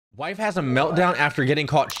Wife has a meltdown after getting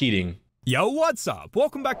caught cheating. Yo, what's up?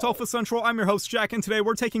 Welcome back to Alpha Central. I'm your host, Jack, and today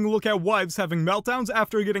we're taking a look at wives having meltdowns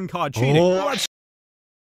after getting caught cheating. Let's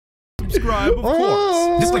subscribe, of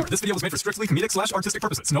course. Disclaimer, this video was made for strictly comedic/artistic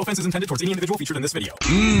purposes. No offense is intended towards any individual featured in this video.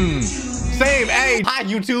 Same. Hey, hi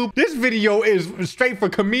YouTube. This video is straight for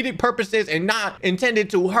comedic purposes and not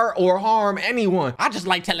intended to hurt or harm anyone. I just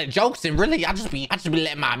like telling jokes and really I just be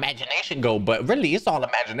letting my imagination go, but really it's all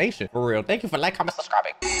imagination for real. Thank you for like, comment,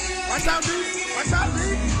 subscribing. Watch out, dude. Watch out,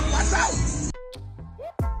 dude. Watch out.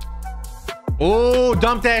 Oh,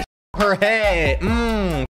 dump that her head.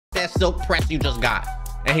 That silk press you just got.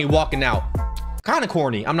 And he walking out. Kind of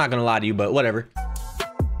corny. I'm not gonna lie to you, but whatever.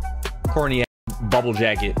 Corny ass bubble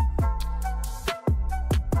jacket.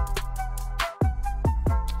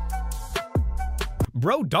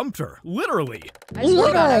 Bro dumped her, literally. I swear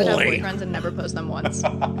to God, I would have boyfriends and never post them once.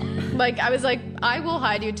 Like, I was like, I will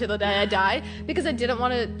hide you till the day I die, because I didn't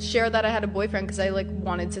want to share that I had a boyfriend, because I like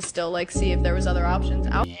wanted to still like see if there was other options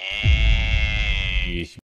out. Yeah, ain't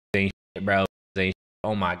shit, bro. Ain't shit.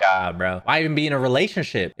 Oh my God, bro. Why even be in a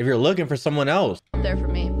relationship if you're looking for someone else? There for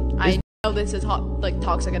me. I know this is like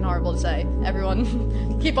toxic and horrible to say.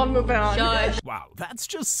 Everyone, keep on moving on. Shush. Wow, that's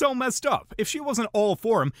just so messed up. If she wasn't all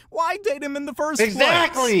for him, why date him in the first place?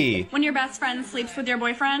 Exactly. When your best friend sleeps with your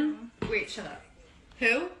boyfriend? Wait, shut up.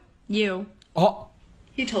 Who? You. Oh.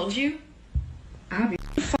 He told you? Abby,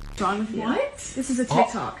 what's wrong with you? What? This is a Oh.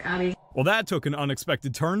 TikTok, Abby. Well, that took an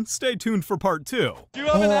unexpected turn. Stay tuned for part 2. Do you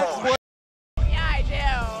have an ex-boyfriend?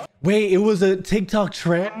 Wait, it was a TikTok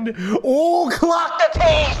trend? Oh, clock the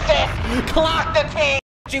tea, sis! Clock the tea!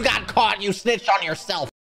 You got caught, you snitched on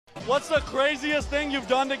yourself. What's the craziest thing you've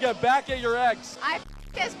done to get back at your ex? I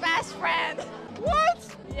his best friend.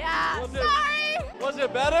 What? Yeah, Was it- sorry. Was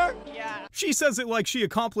it better? Yeah. She says it like she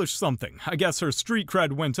accomplished something. I guess her street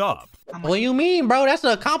cred went up. What do you mean, bro? That's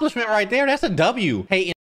an accomplishment right there. That's a W.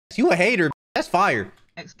 Hey, you a hater. That's fire.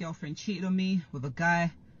 Ex-girlfriend cheated on me with a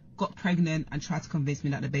guy, got pregnant, and tried to convince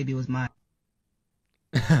me that the baby was mine.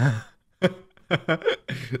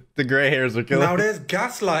 The gray hairs are killing. Now there's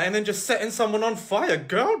gaslight and then just setting someone on fire.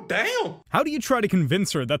 Girl, damn. How do you try to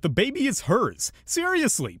convince her that the baby is hers?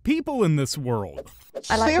 Seriously, people in this world.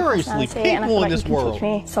 I like Seriously, personality, and I people feel in like this you can world. teach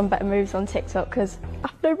me some better moves on TikTok because I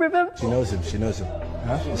have no rhythm. She knows him. She knows him.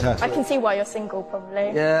 Huh? It's her. I can see why you're single,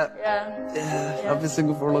 probably. Yeah. I've been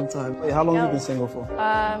single for a long time. Wait, how long have you been single for?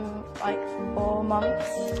 Like 4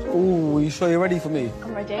 months. Ooh, you sure you're ready for me?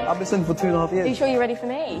 I'm ready. I've been single for 2.5 years. Are you sure you're ready for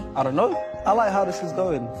me? I don't know. I like how this is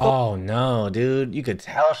going. Oh no, dude. You could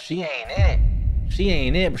tell she ain't in it. She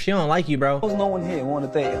ain't it, but she don't like you, bro. There was no one here who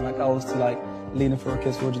wanted to date, and like I was to like lean in for a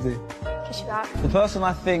kiss. What would you do? Kiss you back. The person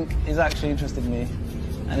I think is actually interested in me,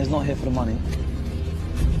 and is not here for the money,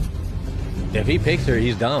 If he picks her,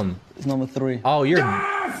 he's dumb. is number 3. Oh, you're.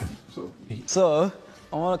 So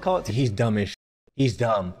I want to come up to He's dumb as shit. He's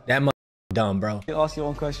dumb. That dumb, bro. you and ask you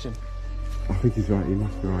one question. I think he's right, he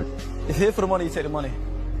must be right. If you're here for the money, you take the money.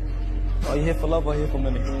 Are you here for love or here for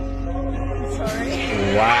money? Sorry.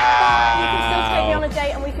 Wow. You can still take me on a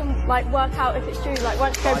date and we can like work out if it's true. Like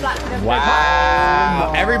once go black with them.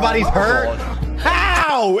 Wow. Everybody's hurt.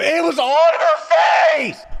 How? It was on her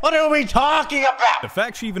face. What are we talking about? The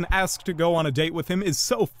fact she even asked to go on a date with him is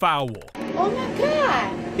so foul. Oh my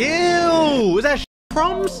God. Ew. Is that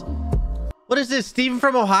crumbs? What is this? Stephen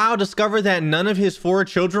from Ohio discovered that none of his 4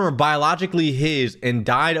 children were biologically his and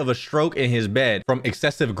died of a stroke in his bed from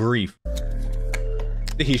excessive grief.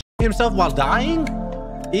 Did he shit himself while dying?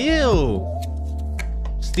 Ew.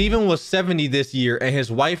 Stephen was 70 this year and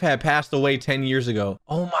his wife had passed away 10 years ago.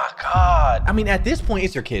 Oh my God. I mean, at this point,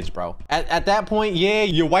 it's your kids, bro. At that point, yeah,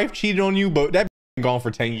 your wife cheated on you, but that been gone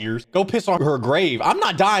for 10 years. Go piss on her grave. I'm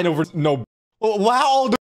not dying over no. Well, how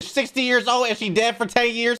old? 60 years old and she dead for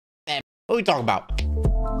 10 years? What are we talking about?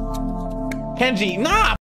 Kenji,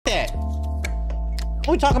 nah, that. What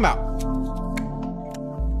are we talking about?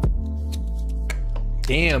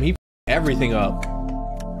 Damn, he everything up.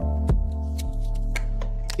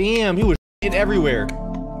 Damn, he was shit everywhere.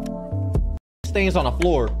 Stains on the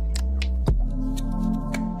floor.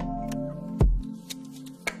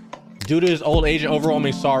 Due to his old age and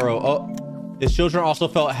overwhelming sorrow, his children also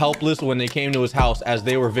felt helpless when they came to his house as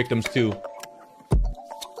they were victims too.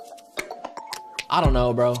 I don't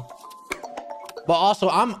know, bro. But also,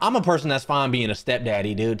 I'm a person that's fine being a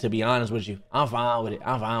stepdaddy, dude, to be honest with you. I'm fine with it.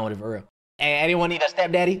 I'm fine with it for real. Hey, anyone need a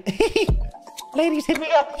stepdaddy? Ladies, hit me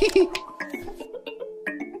up.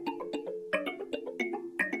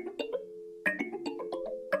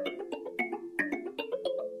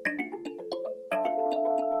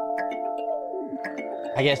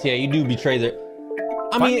 I guess, yeah, you do betray the...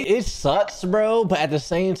 I mean, it sucks, bro, but at the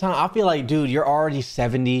same time, I feel like, dude, you're already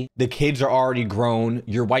 70. The kids are already grown.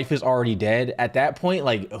 Your wife is already dead. At that point,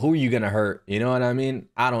 like, who are you gonna hurt? You know what I mean?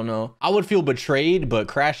 I don't know. I would feel betrayed, but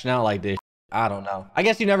crashing out like this, I don't know. I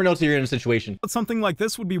guess you never know till you're in a situation. But something like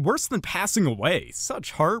this would be worse than passing away.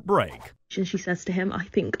 Such heartbreak. And she says to him, I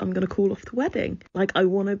think I'm gonna call off the wedding. Like, I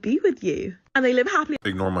wanna be with you. And they live happily.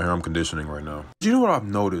 Ignore my harm conditioning right now. Do you know what I've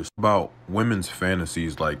noticed about women's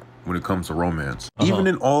fantasies, like when it comes to romance? Even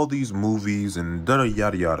in all these movies and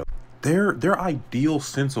yada yada, their ideal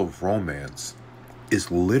sense of romance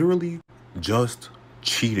is literally just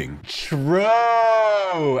cheating. True.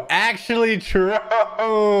 Actually true.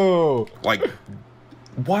 Like,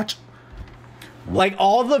 watch. Like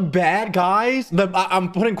all the bad guys,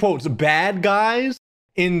 I'm putting quotes, bad guys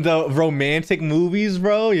in the romantic movies,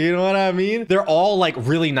 bro. You know what I mean? They're all like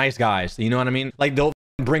really nice guys. You know what I mean? Like they'll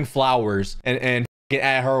bring flowers and get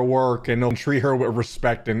at her work and they'll treat her with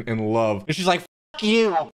respect and love. And she's like, fuck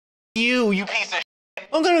you, you piece of shit.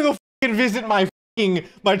 I'm gonna go fucking visit my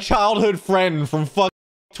childhood friend from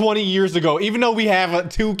 20 years ago, even though we have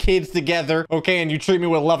 2 kids together, okay, and you treat me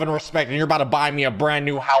with love and respect, and you're about to buy me a brand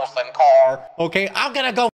new house and car, okay, I'm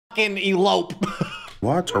gonna go fucking elope.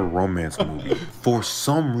 Watch a romance movie. For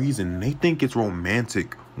some reason, they think it's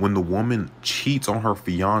romantic when the woman cheats on her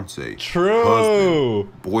fiance,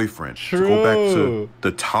 husband, boyfriend. To go back to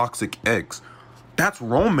the toxic ex. That's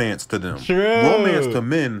romance to them. Romance to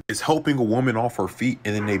men is helping a woman off her feet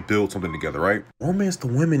and then they build something together, right? Romance to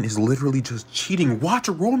women is literally just cheating. Watch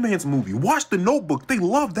a romance movie. Watch The Notebook. They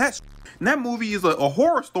love that. And that movie is a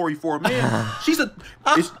horror story for a man.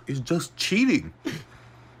 It's just cheating.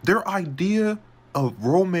 Their idea of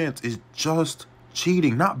romance is just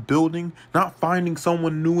cheating, not building, not finding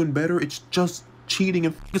someone new and better. It's just cheating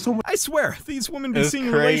and someone. I swear, these women be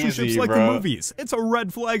seeing relationships like the movies. It's a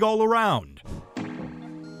red flag all around.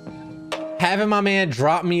 Having my man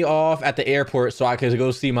drop me off at the airport so I could go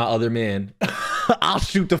see my other man. I'll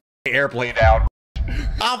shoot the airplane down.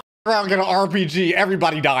 I'll around get an RPG.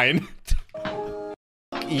 Everybody dying.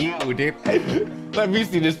 You, dude. Let me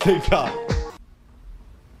see this TikTok.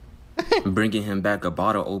 Bringing him back a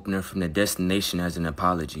bottle opener from the destination as an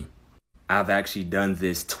apology. I've actually done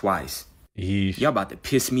this twice. Yeesh. Y'all about to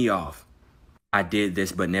piss me off. I did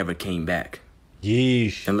this but never came back.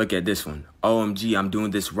 Yeesh. And look at this one. OMG, I'm doing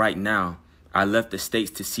this right now. I left the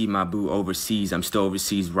States to see my boo overseas. I'm still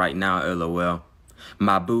overseas right now, LOL.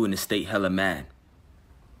 My boo in the state hella mad.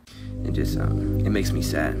 It just, it makes me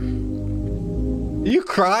sad. You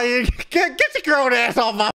crying? Get your grown ass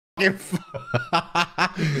off my fucking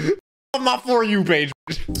on my For You page.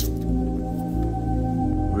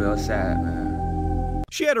 Real sad, man.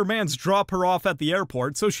 She had her mans drop her off at the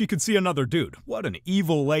airport so she could see another dude. What an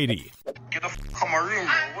evil lady. Get the fuck on my room,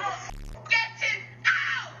 bro.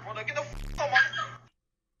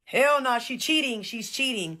 Hell no, she's cheating. She's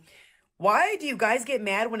cheating. Why do you guys get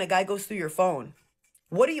mad when a guy goes through your phone?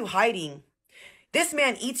 What are you hiding? This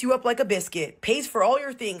man eats you up like a biscuit, pays for all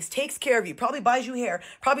your things, takes care of you, probably buys you hair,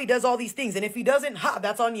 probably does all these things. And if he doesn't,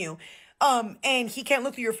 that's on you. And he can't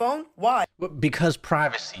look through your phone? Why? Because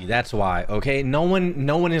privacy, that's why, okay? No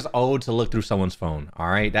one is owed to look through someone's phone, all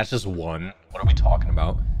right? That's just one. What are we talking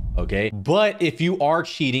about, okay? But if you are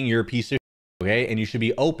cheating, you're a piece of shit, okay? And you should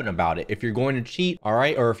be open about it. If you're going to cheat, all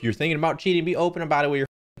right? Or if you're thinking about cheating, be open about it with your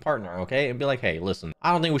partner, okay? And be like, hey, listen,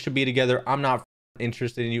 I don't think we should be together. I'm not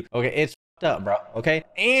interested in you, okay? It's up, bro, okay?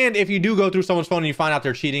 And if you do go through someone's phone and you find out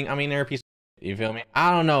they're cheating, I mean, they're a piece of shit, you feel me? I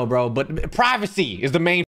don't know, bro, but privacy is the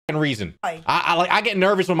main reason. I get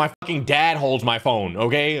nervous when my fucking dad holds my phone,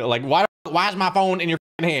 okay? Like, why is my phone in your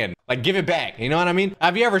hand? Like, give it back, you know what I mean?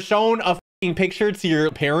 Have you ever shown a fucking picture to your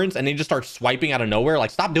parents and they just start swiping out of nowhere? Like,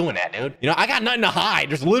 stop doing that, dude. You know, I got nothing to hide.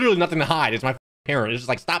 There's literally nothing to hide. It's my parent. It's just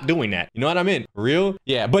like, stop doing that. You know what I mean? For real?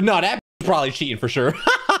 Yeah, but no, that probably cheating for sure.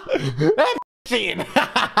 That cheating.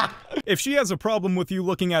 If she has a problem with you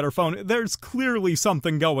looking at her phone, there's clearly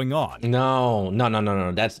something going on. No.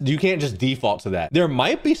 That's, you can't just default to that. There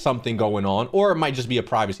might be something going on, or it might just be a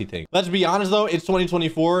privacy thing. Let's be honest though, it's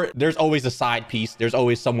 2024. There's always a side piece. There's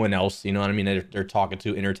always someone else, you know what I mean, they're talking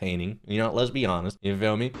to, entertaining. You know, let's be honest. You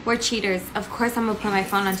feel me? We're cheaters. Of course I'm gonna put my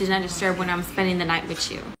phone on Do Not Disturb when I'm spending the night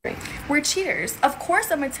with you. We're cheaters. Of course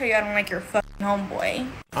I'm gonna tell you I don't like your fucking homeboy.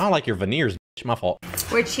 I don't like your veneers, bitch. My fault.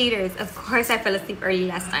 We're cheaters. Of course I fell asleep early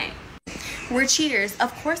last night. We're cheaters.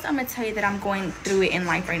 Of course I'm gonna tell you that I'm going through it in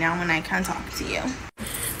life right now when I can't talk to you.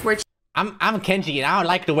 I'm Kenji and I don't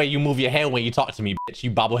like the way you move your head when you talk to me, bitch.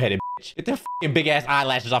 You bobbleheaded bitch. Get the fucking big ass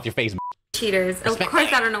eyelashes off your face, bitch. Cheaters. Of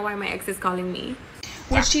course I don't know why my ex is calling me.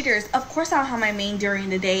 We're cheaters. Of course I'll have my main during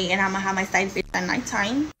the day and I'm gonna have my side bitch at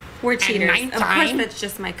nighttime. We're cheaters. Of course, that's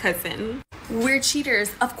just my cousin. We're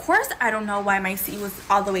cheaters. Of course, I don't know why my seat was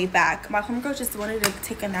all the way back. My homegirl just wanted to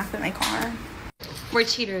take a nap in my car. We're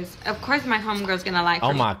cheaters. Of course, my homegirl's gonna like.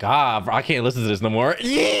 Oh my God, bro, I can't listen to this no more.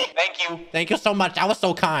 Yeah, thank you so much. I was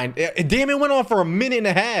so kind. Damn, it went on for a minute and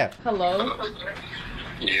a half. Hello.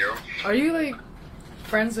 Yeah. Are you like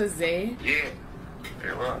friends with Zay? Yeah.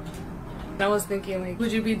 Yeah, what? I was thinking, like,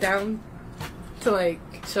 would you be down to like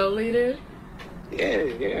chill later? Yeah,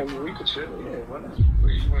 I mean, we could chill. Yeah, why not?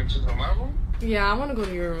 Wait, you want to chill in my room? Yeah, I want to go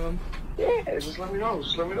to your room. Yeah, just let me know.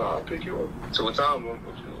 I'll pick you up. So what time?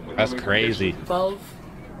 That's crazy. 12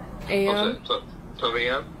 a.m. 12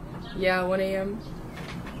 a.m.? Yeah, 1 a.m.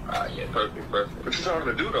 Yeah, perfect. What you trying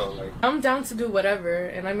to do though? Like, I'm down to do whatever,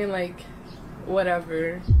 and I mean like,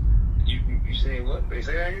 whatever. You saying what? They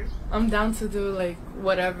say that here? I'm down to do like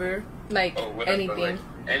whatever, like whatever, anything. like,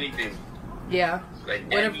 anything. Yeah. Like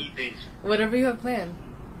whatever, anything. Whatever you have planned.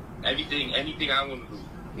 Anything I want to do.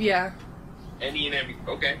 Yeah. Any and every.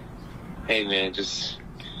 Okay. Hey man, just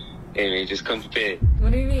come prepared.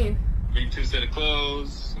 What do you mean? Bring 2 sets of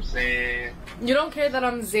clothes. I'm saying. You don't care that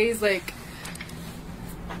I'm Zay's like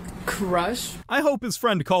crush? I hope his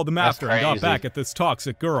friend called him after and got back at this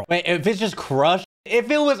toxic girl. Wait, if it's just crush,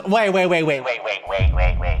 if it was, wait.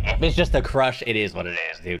 If it's just a crush, it is what it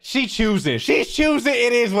is, dude. She's choosing, it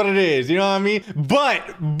is what it is, you know what I mean?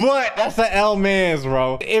 But, that's a L man's,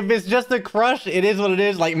 bro. If it's just a crush, it is what it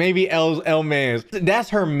is, like maybe L man's. That's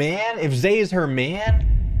her man, if Zay is her man,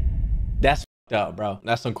 that's f***ed up, bro.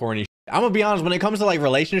 That's some corny shit. I'm gonna be honest, when it comes to like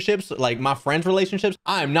relationships, like my friends' relationships,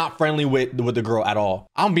 I am not friendly with the girl at all.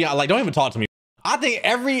 I'm being like, don't even talk to me. I think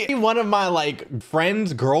every one of my like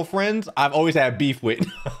friends, girlfriends, I've always had beef with.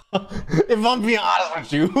 If I'm being honest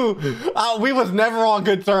with you, we was never on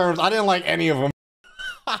good terms. I didn't like any of them.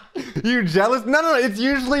 You jealous? No. It's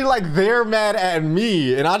usually like they're mad at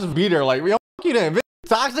me, and I just be there like, yo, fuck you then. Bitch.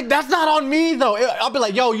 Toxic? That's not on me though. I'll be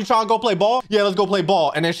like, yo, you trying to go play ball? Yeah, let's go play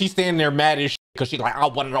ball. And then she's standing there mad as shit because she's like, I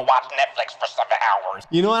wanted to watch Netflix for 7 hours.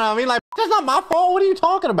 You know what I mean? Like, that's not my fault. What are you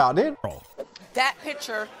talking about, dude? That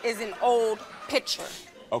picture is an old picture.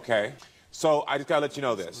 Okay, so I just gotta let you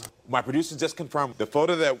know this. My producers just confirmed the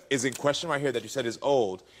photo that is in question right here that you said is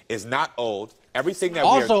old is not old. Everything that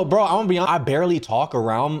also, bro, I'm gonna be honest, I barely talk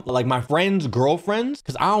around like my friends' girlfriends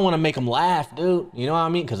because I don't want to make them laugh, dude. You know what I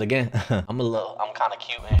mean? Because again, I'm kind of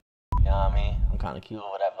cute and you know what I mean? I'm kind of cute or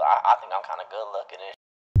whatever. I think I'm kind of good looking and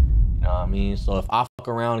you know what I mean? So if I fuck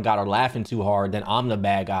around and got her laughing too hard, then I'm the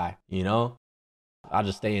bad guy, you know? I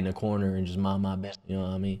just stay in the corner and just mind my business, you know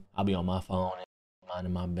what I mean? I'll be on my phone and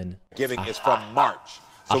minding my business. Giving is from March,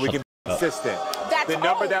 so we can be consistent. The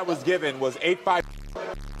number that was given was 85.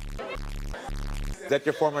 Is that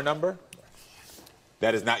your former number?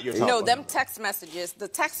 That is not your telephone. No, them text messages, the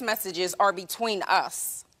text messages are between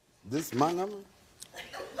us. This is my number?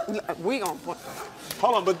 We gonna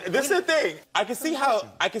hold on, but this is the thing. I can see how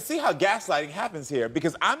gaslighting happens here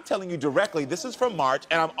because I'm telling you directly this is from March,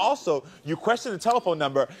 and I'm also you question the telephone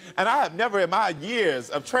number, and I have never in my years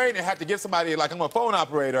of training had to give somebody like I'm a phone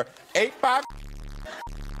operator 85.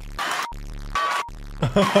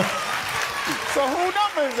 So who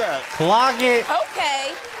number is that? Clock it.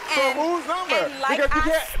 Okay. So whose number?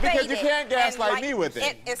 Because you can't gaslight me with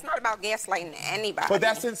it. It's not about gaslighting anybody. But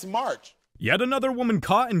that's since March. Yet another woman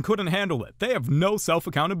caught and couldn't handle it. They have no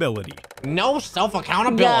self-accountability. No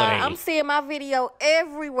self-accountability. Yeah, I'm seeing my video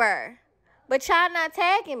everywhere, but y'all not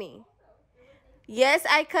tagging me. Yes,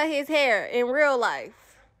 I cut his hair in real life.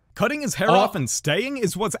 Cutting his hair off and staying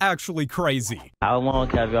is what's actually crazy. How long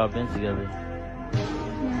have y'all been together?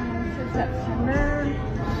 Since September.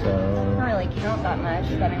 So... I don't really count that much,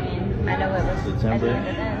 but I mean, I know it was September. at the end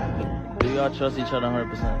of then. Do y'all trust each other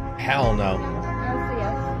 100%? Hell no. I'll see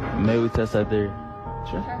us. Maybe we test that theory.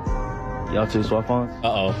 Sure. Y'all two swap phones?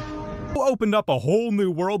 Who opened up a whole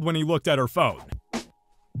new world when he looked at her phone.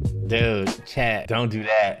 Dude, chat, don't do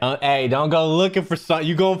that. Hey, don't go looking for something.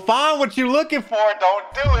 You gonna find what you're looking for.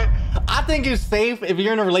 Don't do it. I think it's safe. If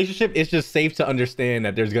you're in a relationship, it's just safe to understand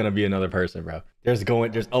that there's gonna be another person, bro. There's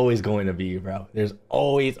always going to be, bro. There's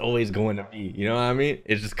always going to be. You know what I mean?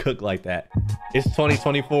 It's just cooked like that. It's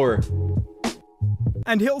 2024.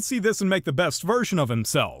 And he'll see this and make the best version of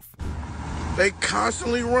himself. They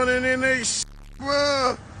constantly running in their shit,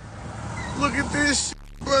 bruh. Look at this shit,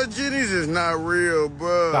 bruh. Jenny's is not real,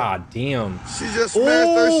 bruh. God damn. She just smashed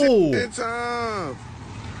her shit 10 times.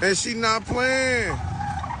 And she not playing.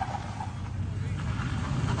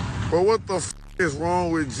 But what the f is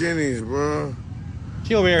wrong with Jenny's, bruh?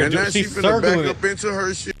 She over here, and now she's she finna circling back up into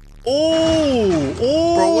her shit. Oh,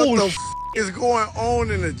 bro, what the f is going on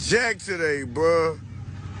in the jack today, bruh?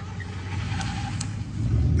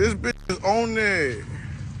 This bitch is on there.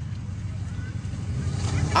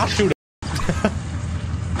 I'll shoot him.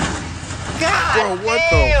 God bro, what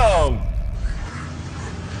damn.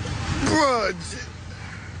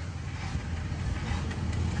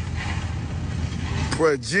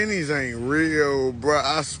 Bro, Jenny's ain't real, bro.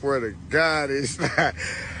 I swear to God, it's not.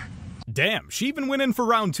 Damn, she even went in for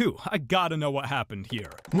round 2. I gotta know what happened here.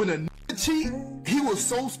 When a cheat, he was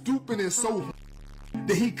so stupid and so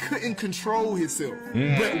that he couldn't control himself.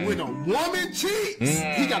 But when a woman cheats,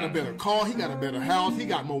 he got a better car, he got a better house, he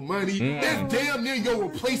got more money. That's damn near your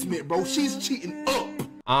replacement, bro. She's cheating up.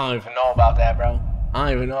 I don't even know about that, bro. I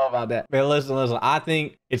don't even know about that. Man, listen. I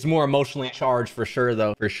think it's more emotionally charged for sure,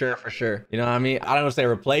 though. For sure. You know what I mean? I don't say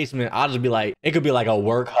replacement. I'll just be like, it could be like a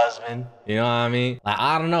work husband. You know what I mean? Like,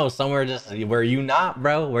 I don't know. Somewhere just where you not,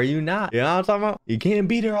 bro. Where you not. You know what I'm talking about? You can't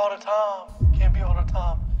be there all the time. You can't be all the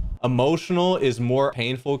time. Emotional is more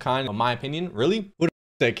painful, kind of, in my opinion. Really? Who the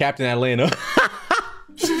said Captain Atlanta?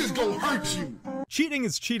 She's gonna hurt you. Cheating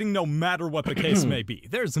is cheating no matter what the case may be.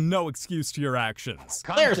 There's no excuse to your actions.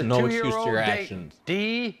 There's no excuse to your actions.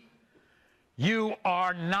 D, you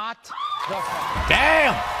are not the father.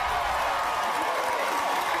 Damn!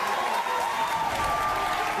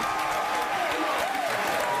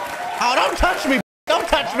 Oh, don't touch me! Don't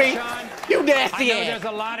touch me! You nasty I know ass! there's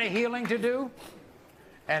a lot of healing to do,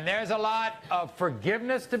 and there's a lot of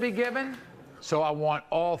forgiveness to be given. So I want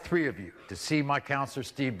all 3 of you to see my counselor,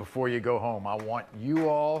 Steve, before you go home. I want you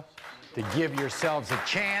all to give yourselves a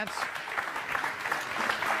chance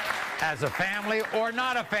as a family or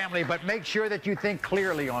not a family, but make sure that you think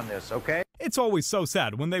clearly on this, okay? It's always so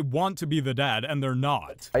sad when they want to be the dad and they're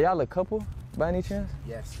not. Are y'all a couple by any chance?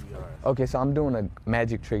 Yes, we are. Okay, so I'm doing a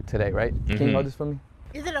magic trick today, right? Can you hold this for me?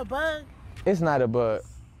 Is it a bug? It's not a bug.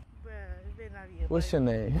 Bruh, it better not be a What's your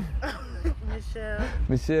name? Michelle.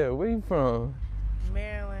 Michelle, where you from?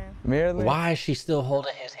 Maryland. Maryland? Why is she still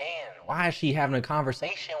holding his hand? Why is she having a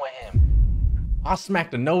conversation with him? I'll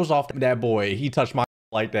smack the nose off that boy. He touched my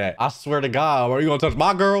like that. I swear to God, are you gonna touch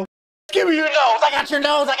my girl? Give me your nose. I got your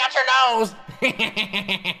nose. I got your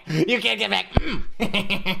nose. You can't get back.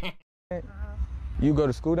 You go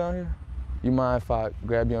to school down here? You mind if I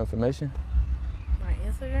grab your information? My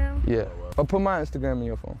Instagram? Yeah. Or put my Instagram in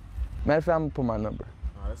your phone. Matter of fact, I'm gonna put my number.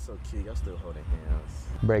 Oh, that's so cute. Y'all still holding hands.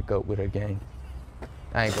 Break up with her, gang.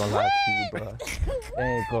 I ain't gonna lie to you, bro. I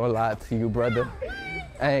ain't gonna lie to you, brother.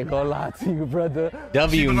 I ain't gonna lie to you, brother.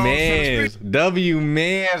 W mans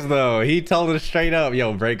though. He told her straight up,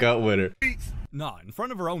 yo, break up with her. Nah, in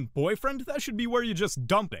front of her own boyfriend, that should be where you just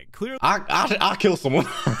dump it. Clearly, I'll kill someone.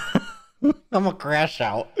 I'm gonna crash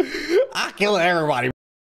out. I'll kill everybody.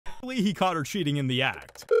 He caught her cheating in the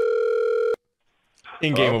act.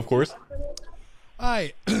 In game, of course.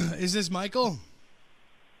 Hi, is this Michael?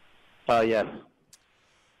 Yes.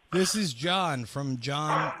 This is John from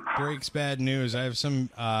John Breaks Bad News. I have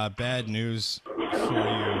some bad news for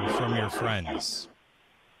you from your friends.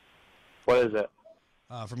 What is it?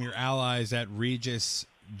 From your allies at Regis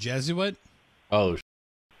Jesuit. Oh.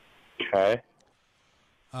 Okay.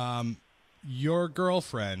 Your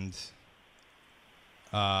girlfriend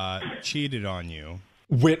cheated on you.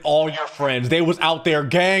 With all your friends. They was out there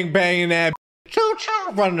gang banging that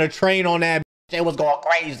choo-choo, running a train on that. It was going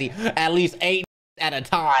crazy. At least 8 at a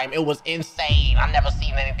time. It was insane. I've never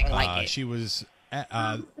seen anything like it. She was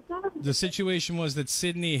the situation was that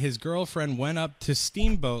Sydney, his girlfriend, went up to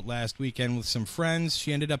Steamboat last weekend with some friends.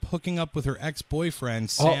 She ended up hooking up with her ex-boyfriend,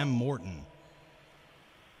 Sam Morton.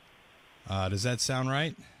 Does that sound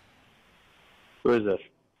right? Who is this?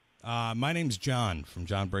 My name's John from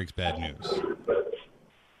John Breaks Bad News.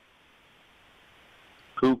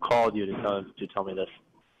 Who called you to tell me this?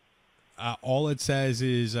 All it says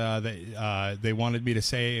is they wanted me to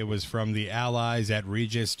say it was from the allies at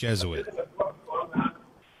Regis Jesuit.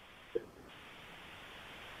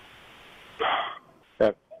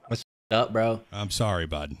 What's up, bro? I'm sorry,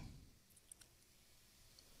 bud.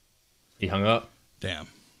 He hung up. Damn.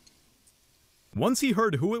 Once he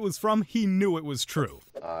heard who it was from, he knew it was true.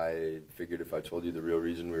 I figured if I told you the real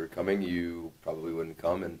reason we were coming, you probably wouldn't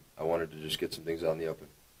come, and I wanted to just get some things out in the open.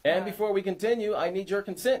 And before we continue, I need your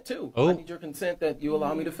consent, too. Oh. I need your consent that you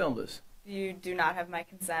allow me to film this. You do not have my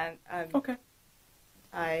consent. Okay.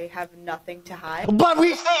 I have nothing to hide. But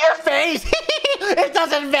we see your face! It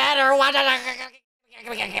doesn't matter!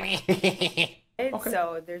 Okay.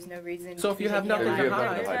 So there's no reason. So if you have nothing to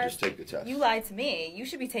hide, just take the test. You lied to me. You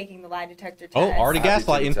should be taking the lie detector test. Oh, already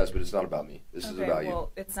gaslighting. Test, but it's not about me. This is about you.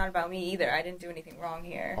 Well, it's not about me either. I didn't do anything wrong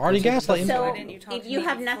here. Already gaslighting. So if you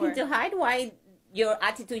have nothing to hide, why your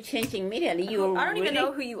attitude changed immediately. I don't even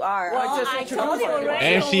know who you are. Well, I told you already.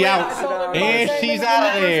 And she out. And she's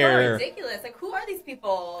out of there. Ridiculous. Like, who are these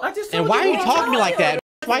people? And why are you talking to me like that?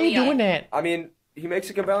 Why are you doing that? I mean, he makes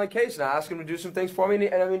a compelling case, and I ask him to do some things for me,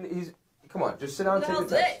 and I mean, he's... Come on, just sit down and take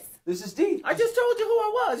the test. This is D. I just told you who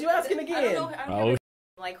I was. You asking again? I don't know.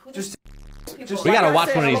 Like, who just we gotta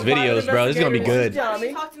watch one of these videos, bro. This is gonna be good.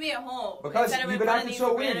 Talk to me at home. Because you've been acting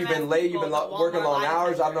so weird. You've been late. You've been working long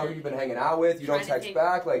hours. I don't know who you've been hanging out with. You don't text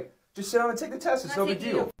back. Like, just sit down and take the test. It's no big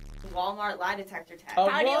deal. Walmart lie detector test.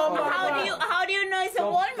 How do you know it's a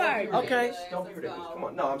Walmart? Okay. Don't be ridiculous. Come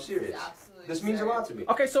on. No, I'm serious. This means a lot to me.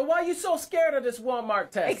 Okay, so why are you so scared of this Walmart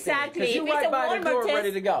test? Exactly. Because you right by the door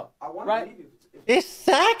ready to go. Right?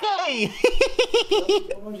 Exactly.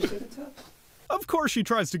 Of course she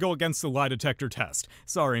tries to go against the lie detector test.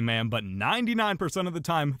 Sorry, ma'am, but 99% of the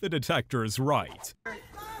time, the detector is right.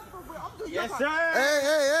 Yes, sir.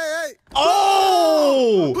 Hey.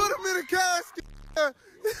 Oh! Put him in a casket.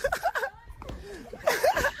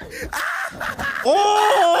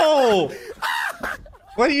 Oh!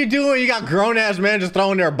 What are you doing? You got grown-ass men just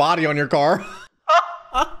throwing their body on your car.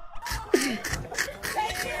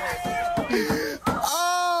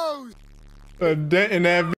 Oh! A dent in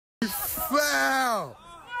that. Foul.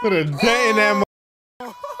 Put a dent in that.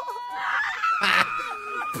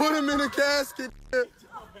 Put him in a casket.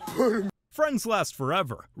 Put him. Friends last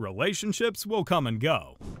forever. Relationships will come and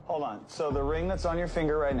go. Hold on. So the ring that's on your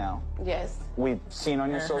finger right now. Yes. We've seen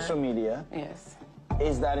on your social media. Yes.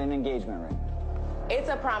 Is that an engagement ring? It's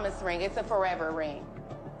a promise ring. It's a forever ring.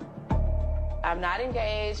 I'm not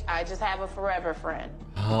engaged. I just have a forever friend.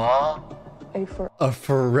 Huh? A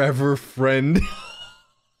forever friend.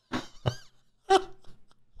 I've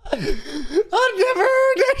never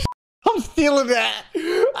heard that. I'm stealing that.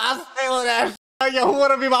 I'm stealing that. Yo, who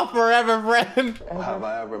wanna be my forever friend? Have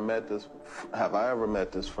I ever met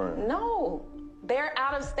this friend? No. They're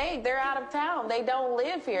out of state. They're out of town. They don't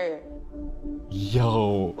live here.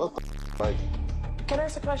 Yo. What the like? Can I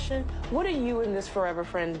ask a question? What do you and this forever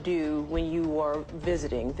friend do when you are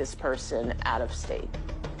visiting this person out of state?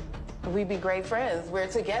 We be great friends. We're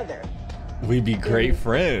together. We be great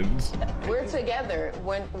friends. We're together.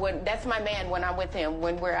 When that's my man when I'm with him,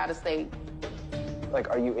 when we're out of state. Like,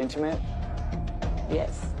 are you intimate?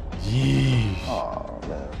 Yes. Yeesh. Oh,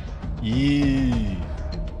 man. Yeesh.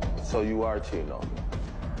 So you are cheating on me?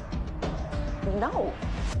 No.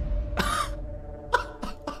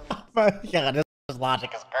 Yeah, this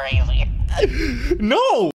logic is crazy.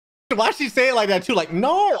 No. Why'd she say it like that too? Like,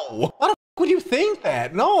 no. Why the f would you think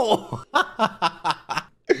that? No.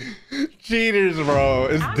 Cheaters, bro.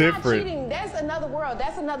 It's different. Not cheating. That's another world.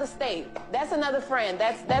 That's another state. That's another friend.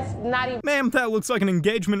 That's not even. Ma'am, that looks like an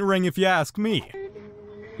engagement ring if you ask me.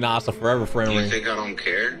 Nah, it's a forever friend ring. You think I don't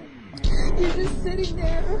care? You're just sitting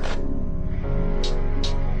there.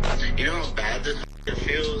 You know how bad this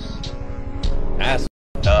feels? That's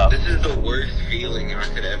up. This is the worst feeling I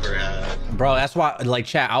could ever have. Bro, that's why, like,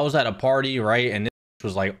 chat, I was at a party, right? And this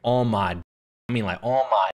was like, oh my, I mean, like, oh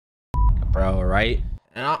my, bro, right?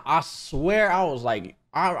 And I swear I was like,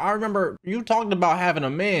 I remember you talked about having a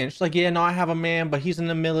man. She's like, yeah, no, I have a man, but he's in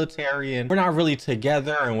the military and we're not really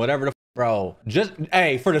together and whatever the bro. Just,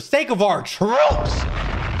 hey, for the sake of our troops,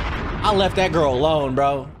 I left that girl alone,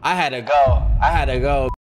 bro. I had to go.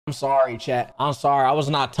 I'm sorry, chat. I'm sorry. I was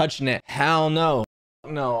not touching it. Hell no.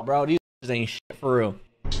 No, bro. These ain't shit for real.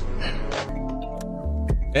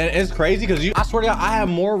 And it's crazy because I swear to God, I have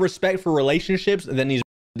more respect for relationships than these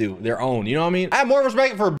do their own. You know what I mean? I have more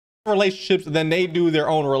respect for relationships than they do their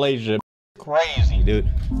own relationship. Crazy, dude.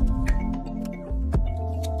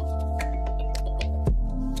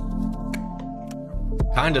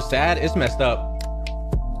 Kind of sad. It's messed up.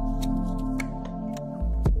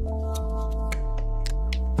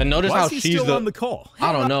 And notice how she's on the call.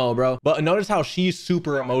 I don't know, bro. But notice how she's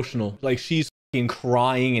super emotional. Like she's fucking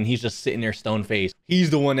crying and he's just sitting there stone faced. He's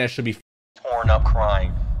the one that should be torn up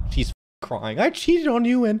crying. She's crying. I cheated on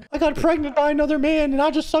you and I got pregnant by another man and I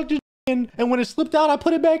just sucked his in, and when it slipped out I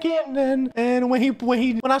put it back in and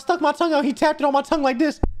when I stuck my tongue out he tapped it on my tongue like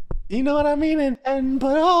this. You know what I mean?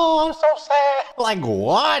 But oh, I'm so sad. Like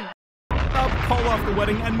what? Call off the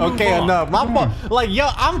wedding and move okay, on. enough. Like, yo,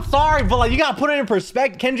 I'm sorry, but like, you gotta put it in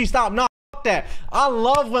perspective. Kenji, stop. No, fuck that. I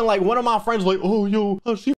love when like one of my friends like, oh, yo,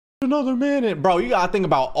 she another man. And bro, you gotta think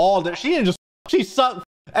about all that. She didn't just, she sucked.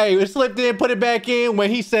 Hey, it slipped in, put it back in. When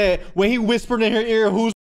he whispered in her ear,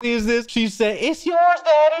 whose is this? She said, it's yours,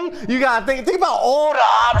 daddy. You gotta think about all the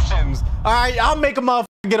options. All right, I'll make a motherfucker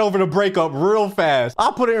get over the breakup real fast.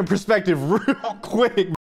 I'll put it in perspective real quick.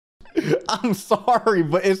 I'm sorry,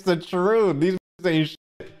 but it's the truth. These ain't shit.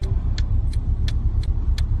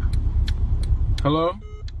 Hello?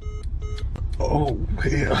 Oh,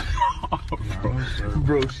 man.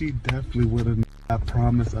 Bro, she definitely would have. I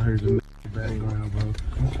promise I heard the background, bro.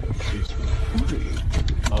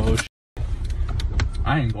 Oh, shit.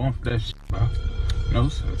 I ain't going for that shit, bro. No,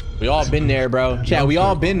 sir. We all been there, bro. Chat, we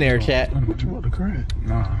all been there, chat. What you want to crack?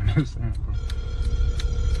 Nah, no, sir, bro.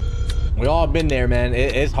 We all been there, man.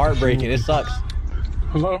 It's heartbreaking. It sucks.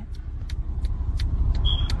 Hello?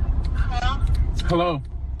 Hello?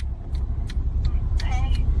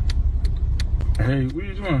 Hey, what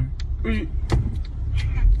you doing?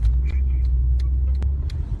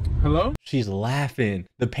 Hello? She's laughing.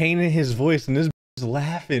 The pain in his voice, and this is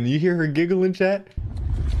laughing. You hear her giggling, chat?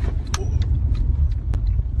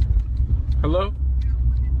 Hello?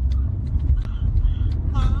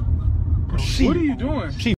 What are you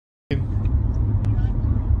doing?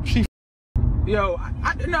 Yo,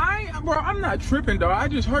 bro, I'm not tripping, dog. I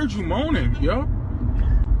just heard you moaning, yo.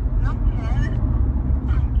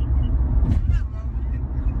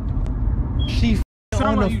 She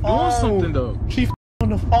sound like you doing something, though. She on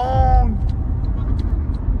the phone.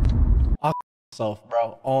 I myself,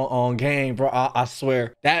 bro, on game, bro. I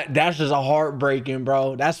swear that's just a heartbreaking,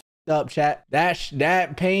 bro. That's up, chat.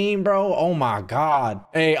 That pain, bro. Oh my god.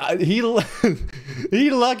 Hey, he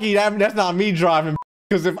lucky that's not me driving.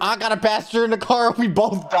 Because if I got a passenger in the car, we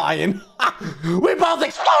both dying. We both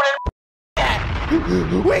exploded.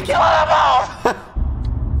 We killing them all.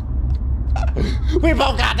 We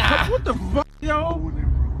both got that. What the fuck, yo?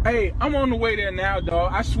 Hey, I'm on the way there now,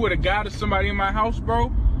 dog. I swear to God, there's somebody in my house,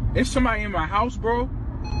 bro. There's somebody in my house, bro.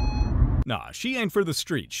 Nah, she ain't for the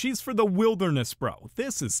street. She's for the wilderness, bro.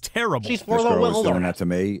 This is terrible. She's for this the girl was wilderness. doing that to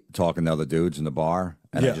me, talking to other dudes in the bar,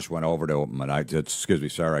 and I just went over to him and I said, "Excuse me,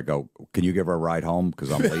 sir." I go, "Can you give her a ride home?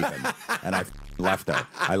 Because I'm leaving." And I left her.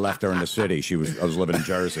 I left her in the city. I was living in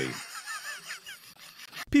Jersey.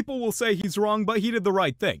 People will say he's wrong, but he did the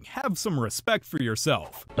right thing. Have some respect for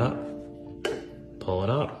yourself. Pull it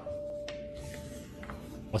up.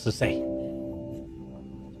 What's it say?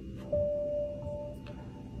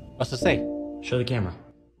 What's it say? Show the camera.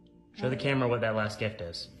 Show the camera what that last gift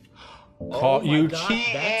is. Caught you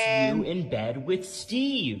cheating. That's you in bed with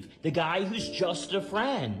Steve, the guy who's just a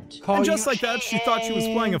friend. And just like that, she thought she was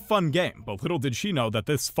playing a fun game, but little did she know that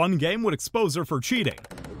this fun game would expose her for cheating.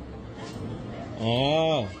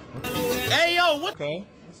 Oh. Hey, yo, what? Okay.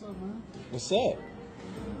 What's up, man? What's up?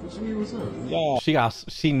 What you mean, what's up? Yeah.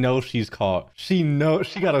 She knows she's caught. She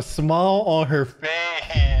got a smile on her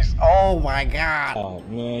face. Oh my god. Oh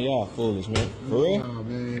man, y'all foolish, man. For real? Nah,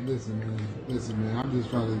 man, listen, man. I'm just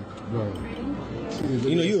trying to, bro.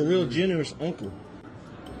 You know, you're a real generous uncle.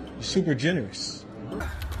 You're super generous.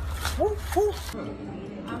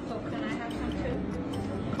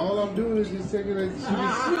 All I'm doing is just taking it.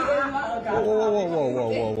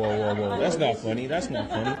 Whoa. That's not funny. That's not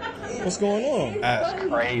funny. What's going on? That's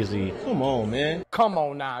crazy. Come on, man. Come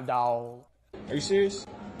on now, dog. Are you serious?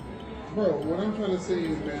 Bro, what I'm trying to say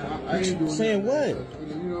is, man, I ain't doing saying that, what?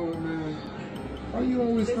 You know what, man? Why you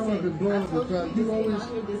always come up and blow up the fact? You always.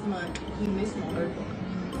 This month, he missed my birthday.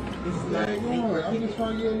 This is Man, come on. I'm just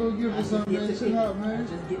trying to get a little gift or something, man. Chill out, man.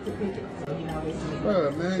 Just get the picture, so he always makes.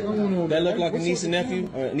 Bro, man, come on. That look like a What's niece up and with nephew?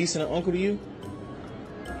 Or a niece and an uncle to you?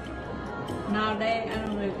 No, Dad,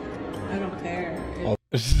 I don't care.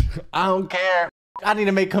 I don't care. I need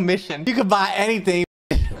to make commission. You can buy anything.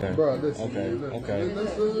 Okay. Bro, listen. Okay.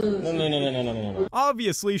 No.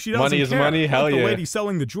 Obviously, she doesn't Money is care. money, hell Like the yeah. lady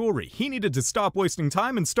selling the jewelry. He needed to stop wasting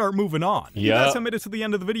time and start moving on. You Yup. guys have made it to the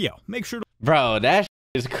end of the video. Make sure to Bro, that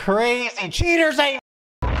is crazy. Cheaters ain't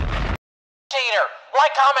cheater.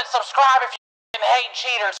 Like, comment, subscribe if you hate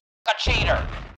cheaters. A cheater.